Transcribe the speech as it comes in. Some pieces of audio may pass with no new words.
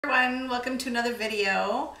Everyone, welcome to another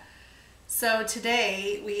video. So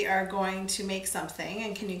today we are going to make something,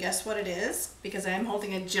 and can you guess what it is? Because I am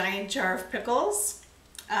holding a giant jar of pickles.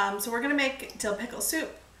 So we're gonna make dill pickle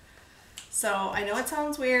soup. So I know it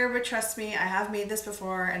sounds weird, but trust me, I have made this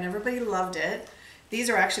before and everybody loved it. These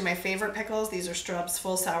are actually my favorite pickles. These are Strub's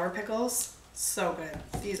full sour pickles. So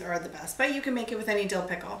good. These are the best, but you can make it with any dill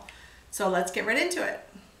pickle. So let's get right into it.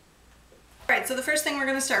 Alright, so the first thing we're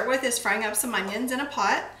going to start with is frying up some onions in a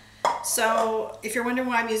pot. So if you're wondering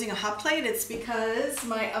why I'm using a hot plate, it's because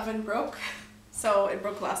my oven broke. So it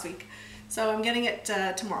broke last week. So I'm getting it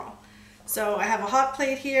tomorrow. So I have a hot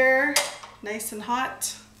plate here, nice and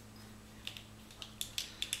hot.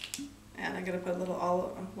 And I'm going to put a little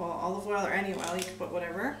olive oil or any oil, you can put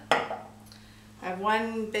whatever. I have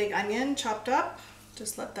one big onion chopped up.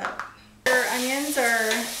 Just let that. Your onions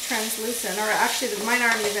are translucent, or actually mine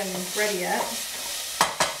aren't even ready yet.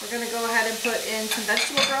 We're going to go ahead and put in some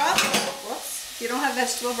vegetable broth. Whoops. If you don't have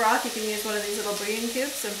vegetable broth, you can use one of these little bouillon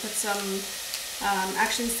cubes and put some,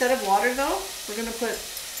 actually instead of water though, we're going to put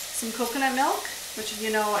some coconut milk, which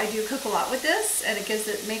you know I do cook a lot with this, and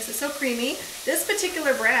makes it so creamy. This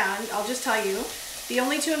particular brand, I'll just tell you, the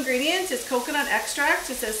only two ingredients is coconut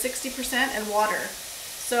extract, it says 60%, and water.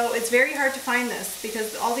 So it's very hard to find this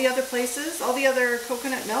because all the other places, all the other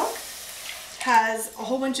coconut milk has a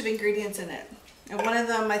whole bunch of ingredients in it. And one of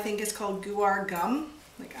them I think is called guar gum.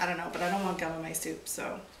 Like, I don't know, but I don't want gum in my soup.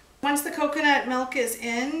 So once the coconut milk is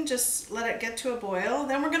in, just let it get to a boil.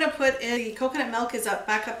 Then we're gonna put in, the coconut milk is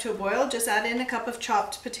back up to a boil, just add in a cup of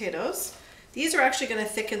chopped potatoes. These are actually gonna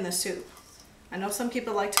thicken the soup. I know some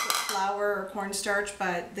people like to put flour or cornstarch,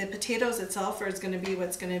 but the potatoes itself is going to be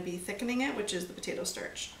what's going to be thickening it, which is the potato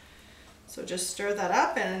starch. So just stir that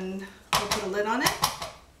up and we'll put a lid on it.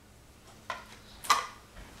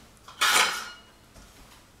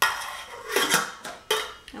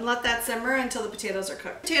 And let that simmer until the potatoes are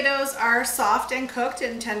cooked. Potatoes are soft and cooked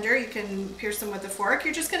and tender. You can pierce them with a fork.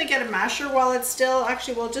 You're just going to get a masher while it's still,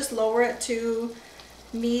 actually we'll just lower it to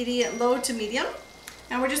low to medium.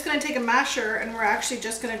 And we're just going to take a masher and we're actually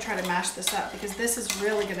just going to try to mash this up because this is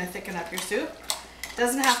really going to thicken up your soup. It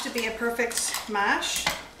doesn't have to be a perfect mash.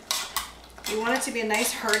 You want it to be a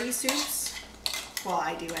nice hearty soup. Well,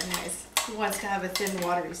 I do anyways. Who wants to have a thin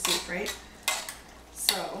watery soup, right?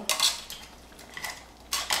 So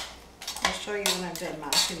I'll show you when I'm done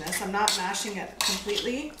mashing this. I'm not mashing it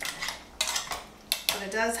completely, but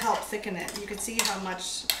it does help thicken it. You can see how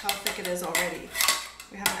thick it is already.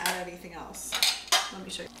 We haven't added anything else. Let me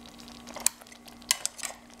show you.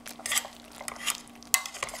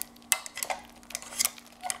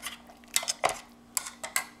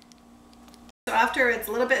 So after it's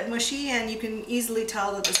a little bit mushy and you can easily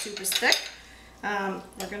tell that the soup is thick,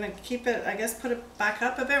 we're going to keep it, I guess put it back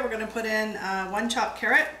up a bit. We're going to put in one chopped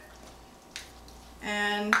carrot.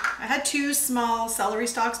 And I had two small celery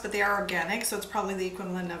stalks, but they are organic, so it's probably the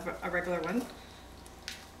equivalent of a regular one.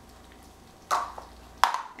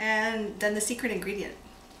 And then the secret ingredient.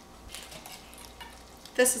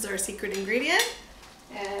 This is our secret ingredient,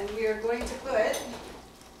 and we are going to put,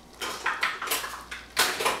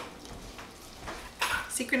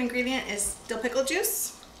 secret ingredient is dill pickle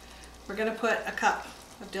juice. We're going to put a cup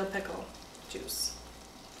of dill pickle juice.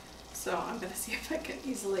 So I'm going to see if I can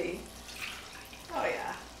easily, oh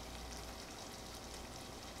yeah.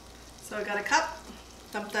 So I got a cup,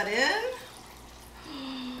 dump that in.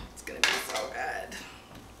 It's going to be so good.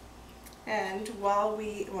 And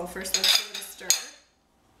first let's give it a stir.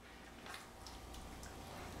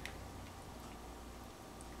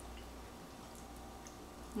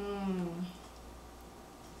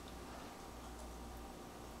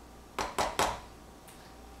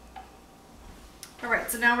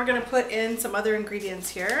 Alright, so now we're going to put in some other ingredients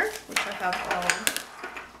here, which I have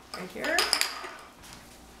all right here.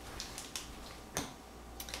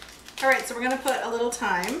 Alright, so we're going to put a little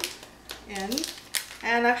thyme in.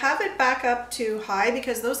 And I have it back up to high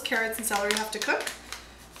because those carrots and celery have to cook.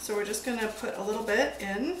 So we're just going to put a little bit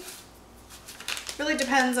in. Really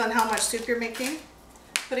depends on how much soup you're making.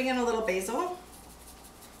 Putting in a little basil.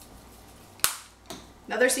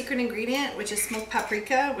 Another secret ingredient, which is smoked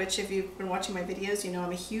paprika, which if you've been watching my videos, you know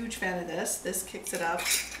I'm a huge fan of this. This kicks it up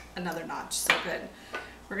another notch. So good.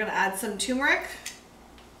 We're going to add some turmeric.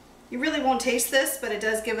 You really won't taste this, but it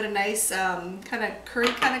does give it a nice kind of curry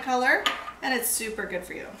kind of color. And it's super good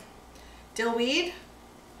for you. Dill weed,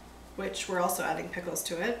 which we're also adding pickles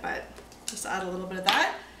to it, but just add a little bit of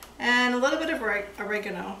that. And a little bit of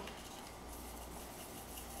oregano.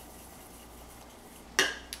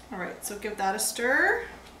 Alright, so give that a stir.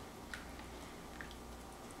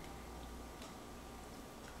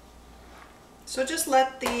 So just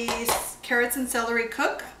let the carrots and celery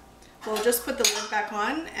cook. We'll just put the lid back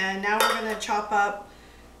on, and now we're going to chop up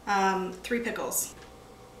 3 pickles.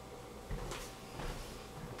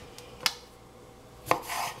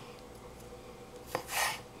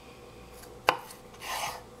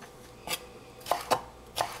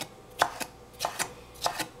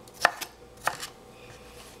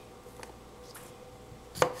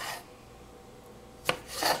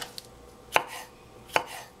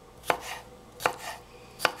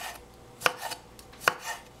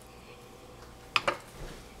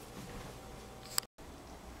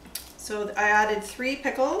 So I added 3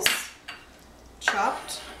 pickles,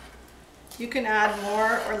 chopped. You can add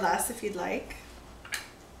more or less if you'd like.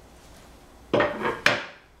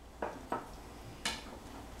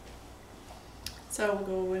 So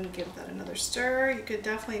we'll go and give that another stir. You could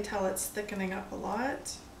definitely tell it's thickening up a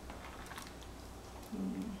lot.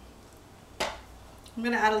 I'm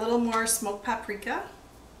going to add a little more smoked paprika,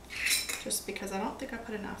 just because I don't think I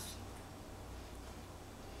put enough.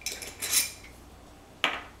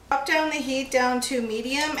 Drop down the heat down to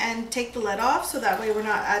medium and take the lid off, so that way we're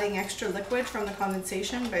not adding extra liquid from the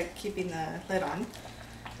condensation by keeping the lid on.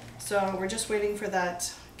 So we're just waiting for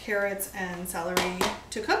that carrots and celery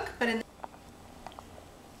to cook. But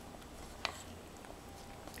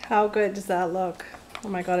how good does that look? Oh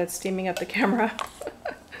my god, it's steaming up the camera.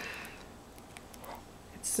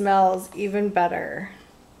 It smells even better.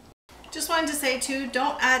 Just wanted to say too,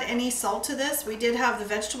 don't add any salt to this. We did have the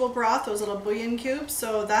vegetable broth, those little bouillon cubes,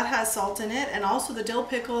 so that has salt in it, and also the dill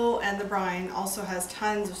pickle and the brine also has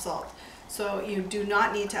tons of salt. So you do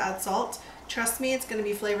not need to add salt. Trust me, it's going to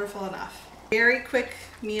be flavorful enough. Very quick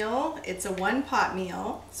meal. It's a 1-pot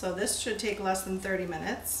meal, so this should take less than 30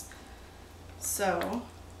 minutes. So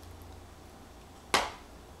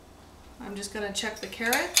I'm just going to check the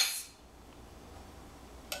carrots.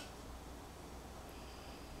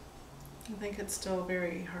 I think it's still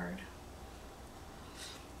very hard.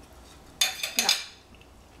 Yeah.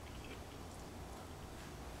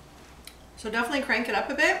 So definitely crank it up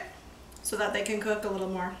a bit so that they can cook a little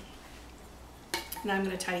more. Now I'm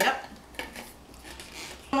going to tidy up.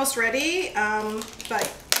 Almost ready,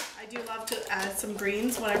 but I do love to add some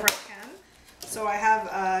greens whenever I can. So I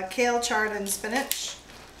have kale, chard, and spinach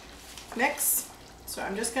mix. So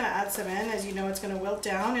I'm just going to add some in. As you know, it's going to wilt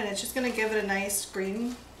down, and it's just going to give it a nice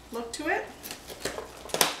green look to it.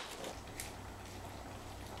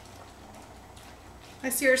 I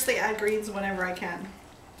seriously add greens whenever I can.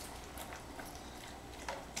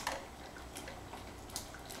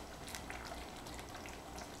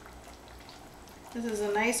 This is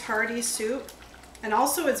a nice hearty soup, and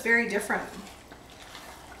also it's very different.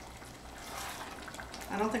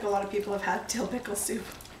 I don't think a lot of people have had dill pickle soup.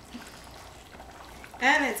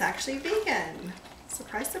 And it's actually vegan.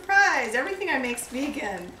 Surprise, surprise, everything I make's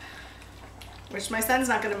vegan. Which my son's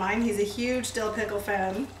not gonna mind. He's a huge dill pickle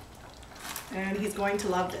fan. And he's going to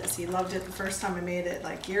love this. He loved it the first time I made it,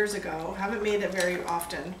 like years ago. Haven't made it very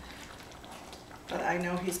often, but I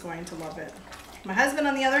know he's going to love it. My husband,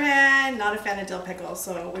 on the other hand, not a fan of dill pickle,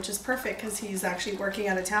 so which is perfect because he's actually working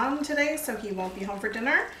out of town today, so he won't be home for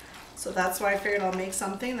dinner. So that's why I figured I'll make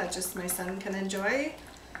something that just my son can enjoy.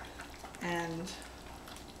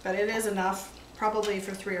 But it is enough, probably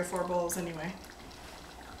for 3 or 4 bowls anyway.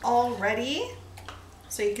 All ready,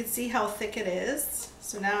 so you can see how thick it is.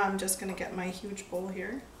 So now I'm just gonna get my huge bowl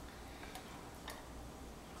here.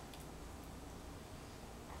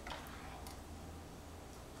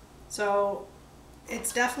 So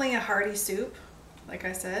it's definitely a hearty soup, like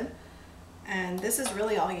I said, and this is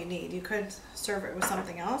really all you need. You could serve it with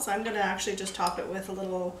something else. I'm gonna actually just top it with a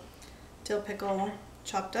little dill pickle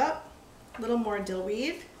chopped up, a little more dill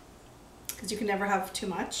weed, because you can never have too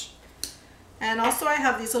much. And also I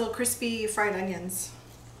have these little crispy fried onions.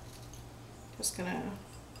 Just gonna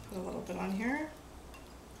put a little bit on here.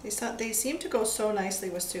 They seem to go so nicely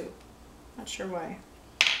with soup. Not sure why.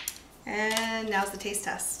 And now's the taste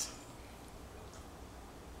test.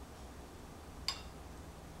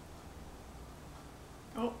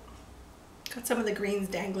 Oh, got some of the greens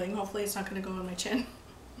dangling. Hopefully it's not gonna go on my chin.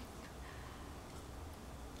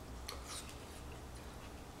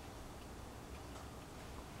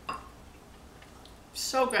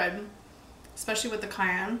 So good, especially with the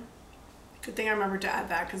cayenne. Good thing I remembered to add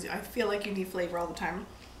that because I feel like you need flavor all the time.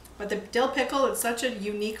 But the dill pickle, it's such a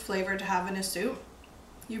unique flavor to have in a soup.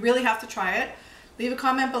 You really have to try it. Leave a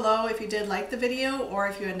comment below if you did like the video or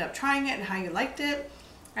if you end up trying it and how you liked it.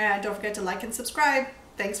 And don't forget to like and subscribe.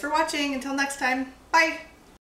 Thanks for watching. Until next time, bye.